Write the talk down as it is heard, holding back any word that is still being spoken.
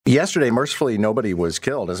Yesterday, mercifully, nobody was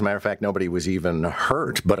killed. As a matter of fact, nobody was even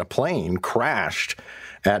hurt, but a plane crashed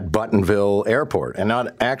at Buttonville Airport, and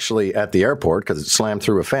not actually at the airport because it slammed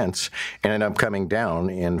through a fence and ended up coming down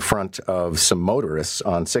in front of some motorists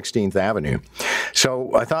on 16th Avenue.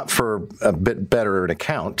 So I thought for a bit better an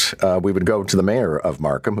account, we would go to the mayor of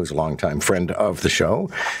Markham, who's a longtime friend of the show,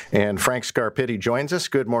 and Frank Scarpitti joins us.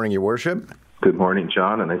 Good morning, Your Worship. Good morning,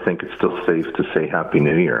 John, and I think it's still safe to say Happy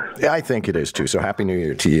New Year. Yeah, I think it is, too. So Happy New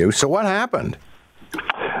Year to you. So what happened?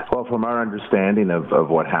 Well, from our understanding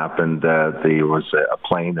of what happened, there was a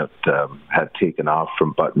plane that had taken off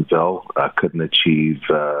from Buttonville, couldn't achieve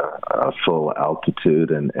a full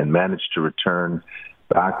altitude, and managed to return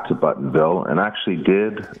back to Buttonville, and actually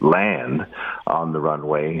did land on the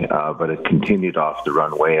runway, but it continued off the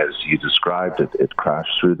runway as you described it. It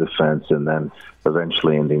crashed through the fence and then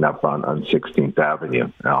eventually ending up on 16th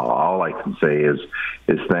Avenue. Now, all I can say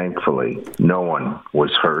is thankfully no one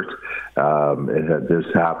was hurt. This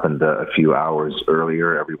happened a few hours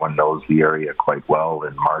earlier. Everyone knows the area quite well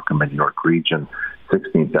in Markham and York region.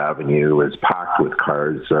 16th Avenue is packed with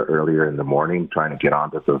cars earlier in the morning trying to get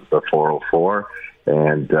onto the 404.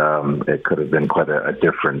 And it could have been quite a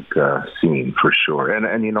different scene for sure.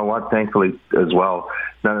 And you know what? Thankfully, as well,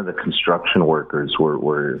 none of the construction workers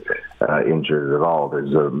were injured at all.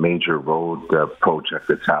 There's a major road project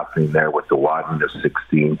that's happening there with the widening of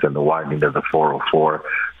 16th and the widening of the 404.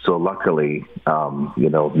 So luckily,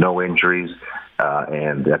 no injuries.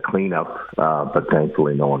 And a cleanup, but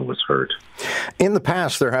thankfully no one was hurt. In the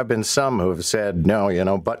past, there have been some who have said, no,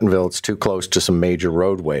 Buttonville, it's too close to some major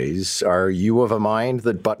roadways. Are you of a mind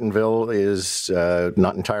that Buttonville is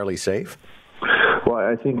not entirely safe? Well,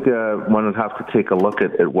 I think one would have to take a look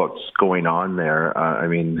at what's going on there.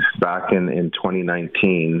 Back in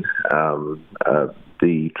 2019,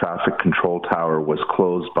 the traffic control tower was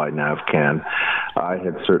closed by NAVCAN. I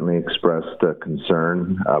had certainly expressed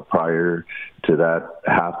concern prior to that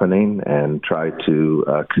happening and tried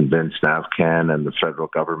to convince NAVCAN and the federal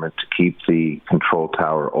government to keep the control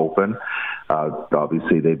tower open.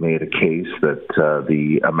 Obviously, they made a case that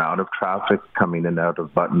the amount of traffic coming in and out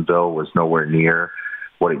of Buttonville was nowhere near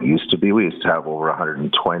what it used to be. We used to have over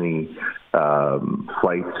 120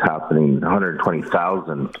 flights happening,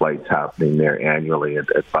 120,000 flights happening there annually at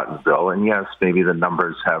Buttonville. And yes, maybe the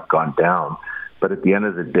numbers have gone down, but at the end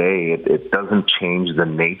of the day, it doesn't change the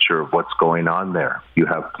nature of what's going on there. You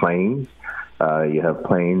have planes. You have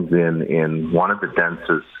planes in one of the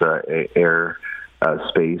densest air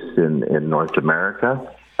space in North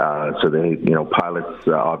America. So pilots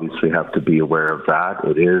obviously have to be aware of that.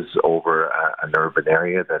 It is over an urban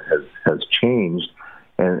area that has changed.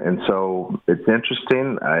 And so it's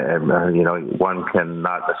interesting. One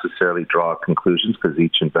cannot necessarily draw conclusions because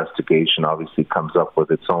each investigation obviously comes up with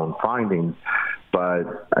its own findings.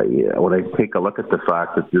 But when I take a look at the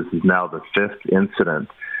fact that this is now the fifth incident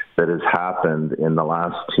that has happened in the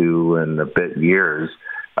last 2 and a bit years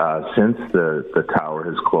since the tower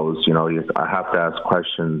has closed, I have to ask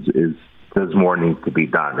questions: does more need to be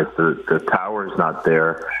done? If the tower is not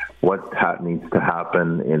there, what needs to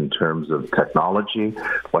happen in terms of technology?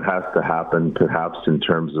 What has to happen perhaps in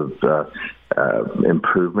terms of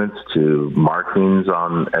improvements to markings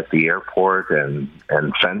at the airport and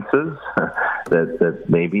fences that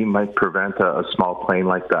maybe might prevent a small plane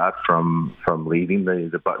like that from leaving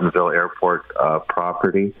the Buttonville Airport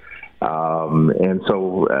property? And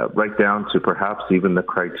so right down to perhaps even the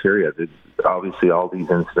criteria. Obviously, all these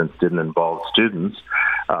incidents didn't involve students,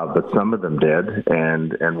 but some of them did.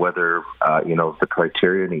 And whether, the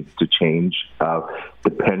criteria needs to change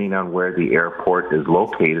depending on where the airport is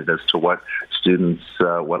located as to what students,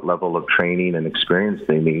 what level of training and experience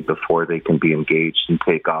they need before they can be engaged in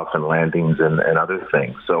takeoff and landings and other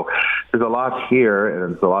things. So there's a lot here,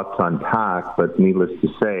 and there's a lot to unpack, but needless to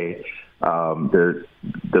say,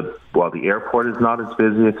 while the airport is not as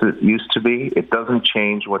busy as it used to be, it doesn't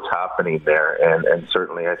change what's happening there. And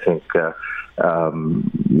certainly I think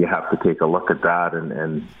you have to take a look at that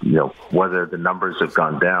and whether the numbers have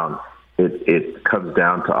gone down. It comes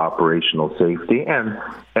down to operational safety, and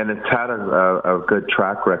it's had a good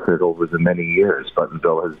track record over the many years.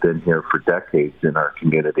 Buttonville has been here for decades in our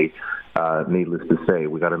community. Needless to say,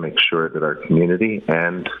 we got to make sure that our community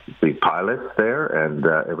and the pilots there and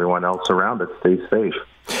everyone else around it stays safe.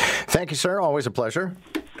 Thank you, sir. Always a pleasure.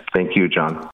 Thank you, John.